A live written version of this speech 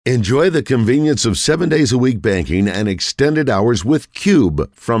Enjoy the convenience of 7 days a week banking and extended hours with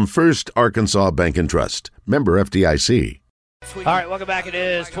Cube from First Arkansas Bank and Trust. Member FDIC. All right, welcome back. It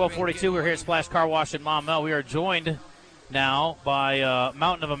is 12:42. We're here at Splash Car Wash in Maumelle. We are joined now by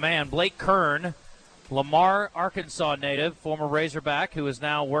Mountain of a Man, Blake Kern, Lamar, Arkansas native, former Razorback, who is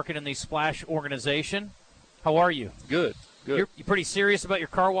now working in the Splash organization. How are you? Good. You're pretty serious about your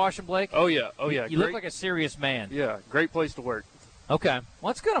car washing, Blake? Oh, yeah. You look like a serious man. Yeah, great place to work. Okay.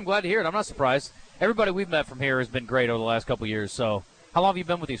 Well, that's good. I'm glad to hear it. I'm not surprised. Everybody we've met from here has been great over the last couple of years. So how long have you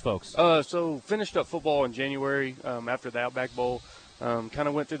been with these folks? So finished up football in January after the Outback Bowl. Kind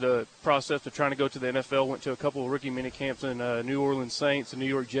of went through the process of trying to go to the NFL. Went to a couple of rookie mini camps in New Orleans Saints and New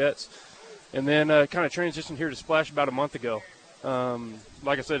York Jets. And then kind of transitioned here to Splash about a month ago.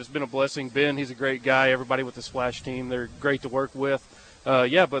 Like I said, it's been a blessing. Ben, he's a great guy. Everybody with the Splash team, they're great to work with.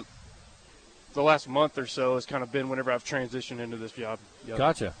 But the last month or so has kind of been whenever I've transitioned into this job. Yep.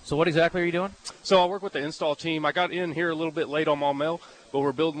 Gotcha. So what exactly are you doing? So I work with the install team. I got in here a little bit late on Maumelle, but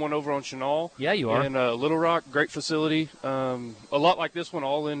we're building one over on Chenal. Yeah, you are. In Little Rock, great facility. A lot like this one,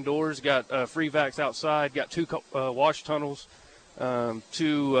 all indoors. Got free vacs outside. Got two wash tunnels,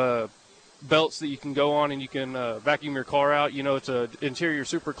 two belts that you can go on and you can vacuum your car out. You know, it's a interior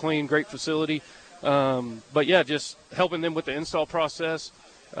super clean, great facility. But yeah, just helping them with the install process.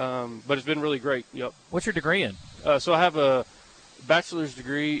 But it's been really great. Yep. What's your degree in? So I have a bachelor's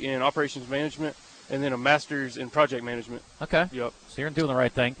degree in operations management and then a master's in project management. Okay. Yep. So you're doing the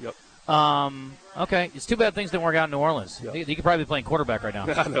right thing. Yep. Okay. It's too bad things didn't work out in New Orleans. Yep. You could probably be playing quarterback right now.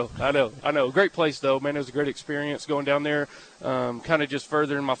 I know. Great place, though, man. It was a great experience going down there, kind of just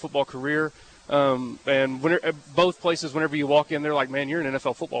furthering my football career. And both places, whenever you walk in, they're like, man, you're an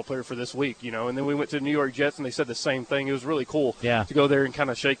NFL football player for this week, you know. And then we went to the New York Jets, and they said the same thing. It was really cool to go there and kind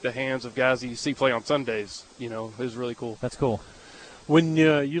of shake the hands of guys that you see play on Sundays. You know, it was really cool. That's cool. When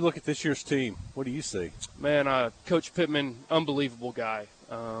you look at this year's team, what do you see? Man, Coach Pittman, unbelievable guy.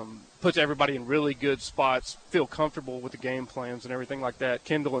 Puts everybody in really good spots, feel comfortable with the game plans and everything like that.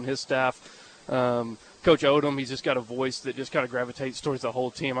 Kendall and his staff. Coach Odom, he's just got a voice that just kind of gravitates towards the whole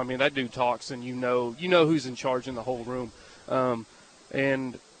team. I mean, that dude talks, and you know who's in charge in the whole room.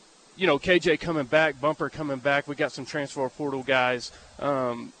 And, you know, KJ coming back, Bumper coming back. We got some transfer portal guys.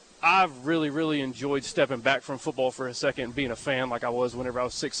 I've really, really enjoyed stepping back from football for a second and being a fan like I was whenever I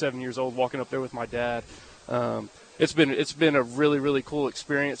was 6, 7 years old, walking up there with my dad. It's been a really, really cool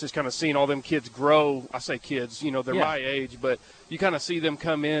experience, just kind of seeing all them kids grow. I say kids, you know, they're my age, but you kind of see them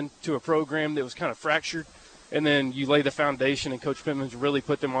come in to a program that was kind of fractured, and then you lay the foundation, and Coach Pittman's really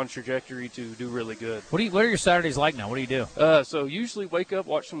put them on a trajectory to do really good. What are your Saturdays like now? What do you do? So usually wake up,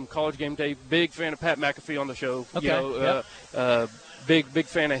 watch some College Game Day. Big fan of Pat McAfee on the show. Okay. You know, big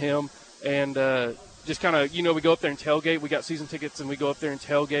fan of him, and just kind of, you know, we go up there and tailgate. We got season tickets, and we go up there and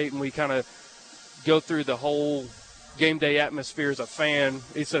tailgate, and we kind of go through the whole game day atmosphere as a fan.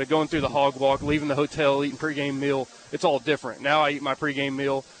 Instead of going through the hog walk, leaving the hotel, eating pregame meal, it's all different. Now I eat my pregame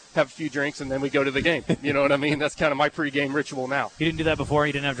meal, have a few drinks, and then we go to the game. You know what I mean? That's kind of my pregame ritual now. You didn't do that before?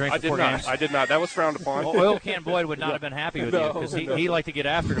 You didn't have drinks before games? I did not. That was frowned upon. Well, Oil Can Boyd would not have been happy with you because he liked to get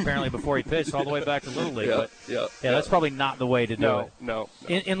after it apparently before he pitched all the way back to Little League. That's probably not the way to do it. No.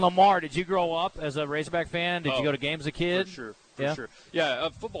 In Lamar, did you grow up as a Razorback fan? Did you go to games as a kid? For sure. Yeah,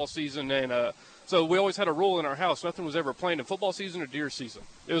 football season, and so we always had a rule in our house. Nothing was ever playing in football season or deer season.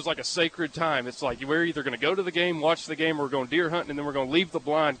 It was like a sacred time. It's like we're either going to go to the game, watch the game, or we're going deer hunting, and then we're going to leave the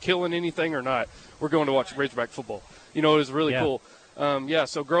blind, killing anything or not. We're going to watch Razorback football. You know, it was really cool.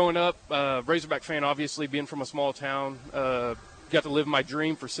 So growing up, Razorback fan, obviously, being from a small town, got to live my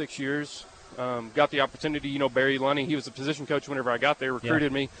dream for 6 years. Got the opportunity, you know, Barry Lunny, he was the position coach whenever I got there,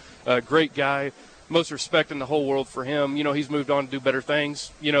 recruited me. Great guy. Most respect in the whole world for him. You know, he's moved on to do better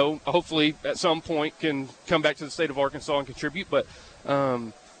things. You know, hopefully at some point can come back to the state of Arkansas and contribute. But,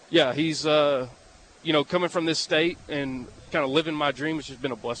 he's, you know, coming from this state and kind of living my dream has just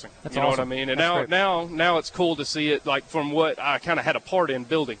been a blessing. That's you know awesome. what I mean? And now it's cool to see it, like, from what I kind of had a part in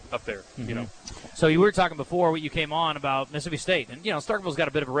building up there, you know. So you were talking before you came on about Mississippi State. And, you know, Starkville's got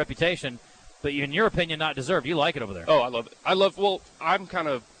a bit of a reputation, but in your opinion, not deserved. You like it over there. Oh, I love it. Well, I'm kind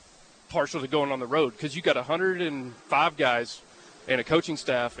of partial to going on the road because you got 105 guys and a coaching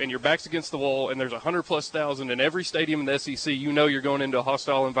staff, and your back's against the wall, and there's 100+ thousand in every stadium in the SEC. You know you're going into a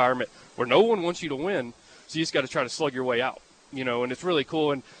hostile environment where no one wants you to win, so you just got to try to slug your way out, you know, and it's really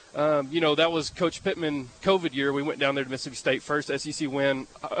cool. And, you know, that was Coach Pittman COVID year. We went down there to Mississippi State, first SEC win,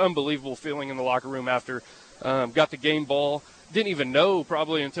 unbelievable feeling in the locker room after. Got the game ball. Didn't even know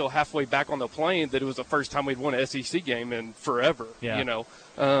probably until halfway back on the plane that it was the first time we'd won an SEC game in forever, you know.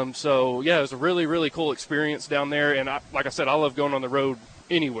 It was a really, really cool experience down there. And like I said, I love going on the road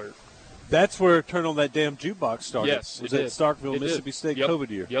anywhere. That's where Turn on That Damn Jukebox started. Yes, was it at did. Starkville, It Mississippi did. State Yep. COVID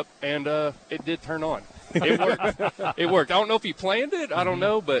year. Yep, and it did turn on. It worked. It worked. I don't know if he planned it. I don't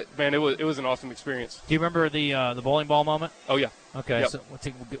know, but man, it was an awesome experience. Do you remember the bowling ball moment? Oh yeah. Okay, Yep. so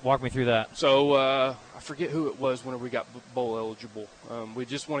walk me through that. So I forget who it was whenever we got bowl eligible. We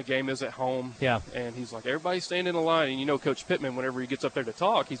just won a game. It was at home. Yeah. And he's like, everybody stand in a line. And you know, Coach Pittman, whenever he gets up there to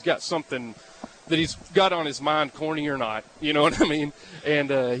talk, he's got something that he's got on his mind, corny or not. You know what I mean? And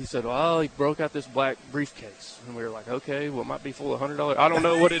he said, well, he broke out this black briefcase. And we were like, okay, well, it might be full of $100. I don't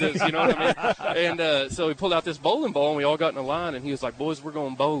know what it is. You know what I mean? And so he pulled out this bowling ball, and we all got in a line. And he was like, boys, we're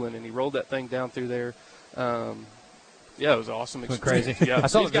going bowling. And he rolled that thing down through there. Yeah, it was an awesome experience. Crazy. Yeah, I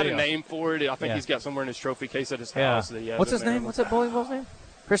saw he's the got video. a name for it. I think Yeah. he's got somewhere in his trophy case at his Yeah. house. That he has What's it his there. name? What's that bowling ball's name?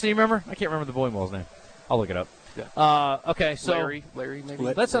 Kristen, you remember? I can't remember the bowling ball's name. I'll look it up. Yeah. Okay, so Larry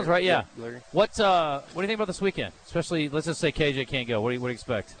maybe. that sounds right. Yeah. Larry. What do you think about this weekend? Especially, let's just say KJ can't go. What do you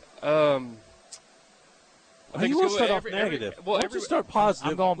expect? I think You want to it's start off every- negative. well, Why don't you start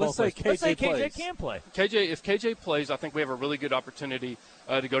positive? I'm going Let's both say ways. KJ Let's say KJ plays. can play. if KJ plays, I think we have a really good opportunity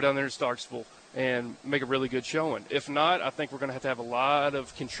to go down there to Starksville and make a really good showing. If not, I think we're going to have a lot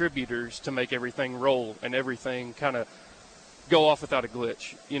of contributors to make everything roll and everything kind of go off without a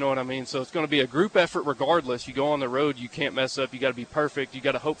glitch. You know what I mean? So it's going to be a group effort regardless. You go on the road, you can't mess up. You got to be perfect. You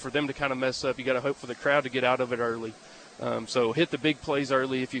got to hope for them to kind of mess up. You got to hope for the crowd to get out of it early. So hit the big plays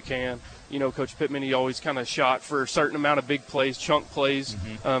early if you can. You know, Coach Pittman, he always kind of shot for a certain amount of big plays, chunk plays,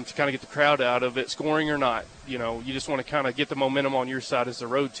 to kind of get the crowd out of it, scoring or not. You know, you just want to kind of get the momentum on your side as the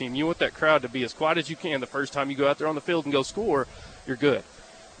road team. You want that crowd to be as quiet as you can the first time you go out there on the field and go score. You're good.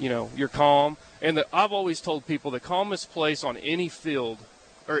 You know, you're calm. And I've always told people the calmest place on any field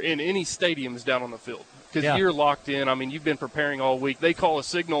or in any stadium is down on the field because you're locked in. I mean, you've been preparing all week. They call a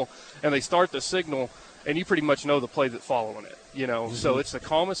signal, and they start the signal, and you pretty much know the play that's following it, you know. Mm-hmm. So it's the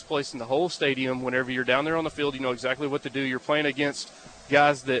calmest place in the whole stadium. Whenever you're down there on the field, you know exactly what to do. You're playing against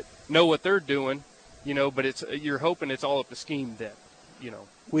guys that know what they're doing, you know, but you're hoping it's all up to scheme then, you know.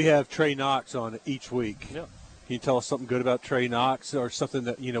 We have Trey Knox on each week. Yeah. Can you tell us something good about Trey Knox or something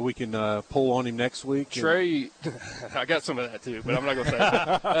that, you know, we can pull on him next week? Trey, I got some of that too, but I'm not going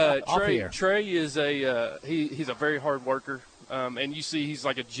to say it. Trey is he's a very hard worker. And you see he's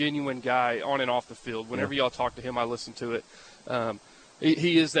like a genuine guy on and off the field. Whenever y'all talk to him, I listen to it.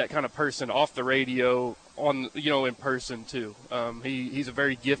 He is that kind of person off the radio, in person too. He's a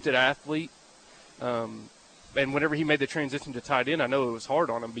very gifted athlete. And whenever he made the transition to tight end, I know it was hard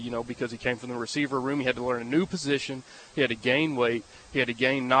on him, but, because he came from the receiver room, he had to learn a new position. He had to gain weight. He had to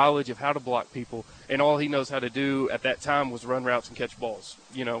gain knowledge of how to block people. And all he knows how to do at that time was run routes and catch balls,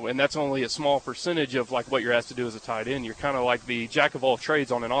 and that's only a small percentage of like what you're asked to do as a tight end. You're kind of like the jack of all trades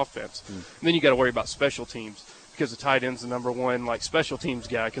on an offense. And then you got to worry about special teams because the tight end's the number one like special teams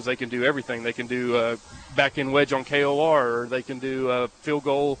guy because they can do everything. They can do back end wedge on KOR, or they can do field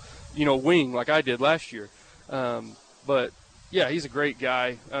goal, wing like I did last year. But yeah, he's a great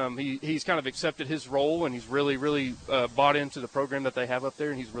guy. He's kind of accepted his role, and he's really, really bought into the program that they have up there,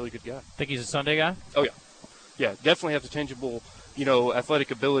 and he's a really good guy. Think he's a Sunday guy? Oh, yeah. Yeah, definitely has the tangible,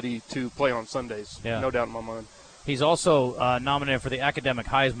 athletic ability to play on Sundays. Yeah. No doubt in my mind. He's also nominated for the academic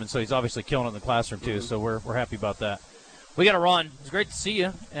Heisman, so he's obviously killing it in the classroom, too, so we're happy about that. We got to run. It's great to see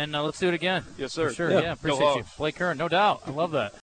you, and let's do it again. Yes, sir. For sure, yeah appreciate you. Blake Kern, no doubt. I love that.